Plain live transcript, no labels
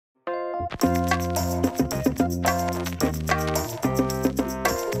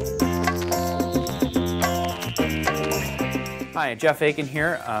Hi, Jeff Achen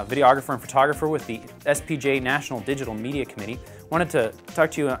here, videographer and photographer with the SPJ National Digital Media Committee. Wanted to talk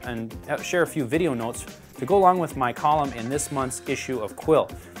to you and share a few video notes to go along with my column in this month's issue of Quill,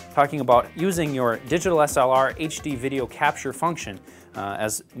 talking about using your digital SLR HD video capture function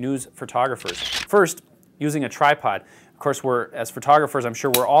as news photographers. First, using a tripod. Of course, as photographers, I'm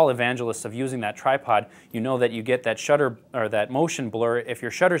sure we're all evangelists of using that tripod. You know that you get that shutter or that motion blur if your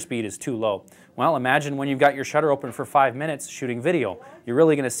shutter speed is too low. Well, imagine when you've got your shutter open for 5 minutes shooting video. You're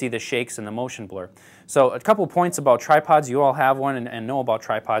really going to see the shakes and the motion blur. So a couple points about tripods. You all have one and know about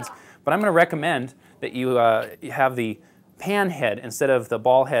tripods, but I'm going to recommend that you have the pan head instead of the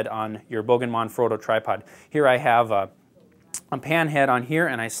ball head on your Bogdan Manfrotto tripod. Here I have a pan head on here,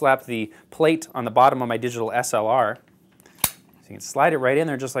 and I slapped the plate on the bottom of my digital SLR. You can slide it right in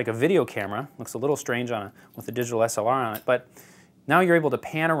there just like a video camera. Looks a little strange with the digital SLR on it, but now you're able to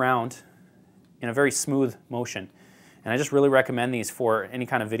pan around in a very smooth motion. And I just really recommend these for any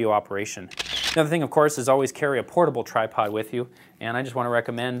kind of video operation. The other thing, of course, is always carry a portable tripod with you. And I just want to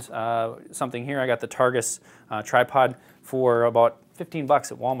recommend something here. I got the Targus tripod for about 15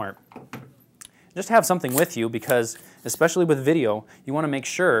 bucks at Walmart. Just have something with you because, especially with video, you want to make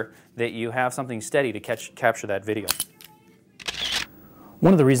sure that you have something steady to capture that video.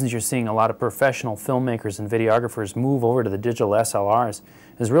 One of the reasons you're seeing a lot of professional filmmakers and videographers move over to the digital SLRs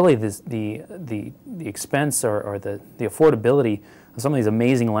is really the expense or the affordability of some of these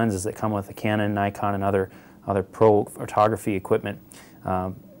amazing lenses that come with the Canon, Nikon, and other pro photography equipment.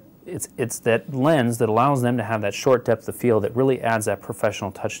 It's that lens that allows them to have that short depth of field that really adds that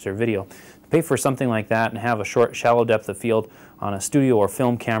professional touch to their video. To pay for something like that and have a short, shallow depth of field on a studio or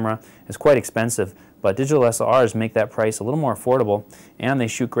film camera is quite expensive. But digital SLRs make that price a little more affordable, and they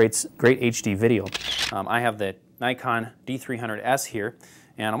shoot great HD video. I have the Nikon D300S here,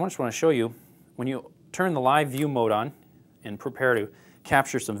 and I just want to show you, when you turn the live view mode on and prepare to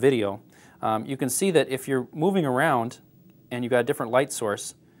capture some video, you can see that if you're moving around and you've got a different light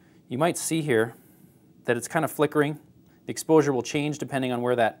source, you might see here that it's kind of flickering. The exposure will change depending on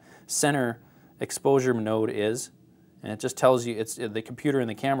where that center exposure node is. And it just tells you, it's the computer and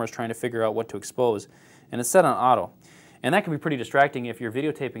the camera is trying to figure out what to expose. And it's set on auto. And that can be pretty distracting if you're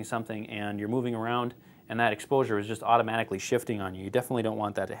videotaping something and you're moving around and that exposure is just automatically shifting on you. You definitely don't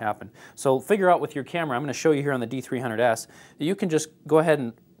want that to happen. So figure out with your camera, I'm going to show you here on the D300S, that you can just go ahead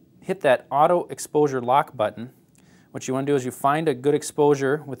and hit that auto exposure lock button. What you want to do is you find a good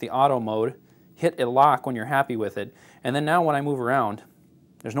exposure with the auto mode, hit a lock when you're happy with it, and then now when I move around,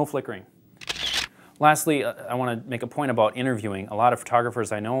 there's no flickering. Lastly, I want to make a point about interviewing. A lot of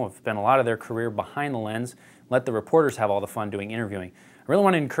photographers I know have spent a lot of their career behind the lens, let the reporters have all the fun doing interviewing. I really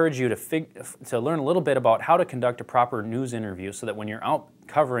want to encourage you to learn a little bit about how to conduct a proper news interview so that when you're out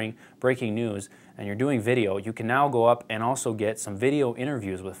covering breaking news and you're doing video, you can now go up and also get some video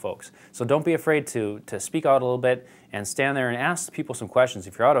interviews with folks. So don't be afraid to speak out a little bit and stand there and ask people some questions.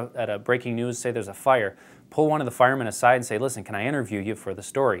 If you're out at a breaking news, say there's a fire, pull one of the firemen aside and say, listen, can I interview you for the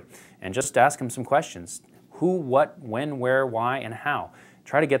story? And just ask them some questions. Who, what, when, where, why, and how.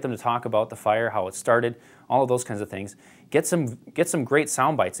 Try to get them to talk about the fire, how it started, all of those kinds of things. Get some great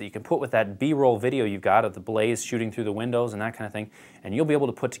sound bites that you can put with that B-roll video you've got of the blaze shooting through the windows and that kind of thing, and you'll be able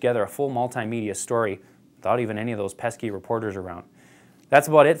to put together a full multimedia story without even any of those pesky reporters around. That's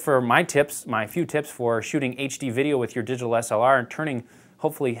about it for my tips, my few tips for shooting HD video with your digital SLR and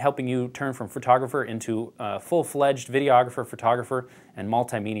hopefully helping you turn from photographer into a full-fledged videographer, photographer, and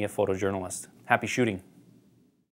multimedia photojournalist. Happy shooting.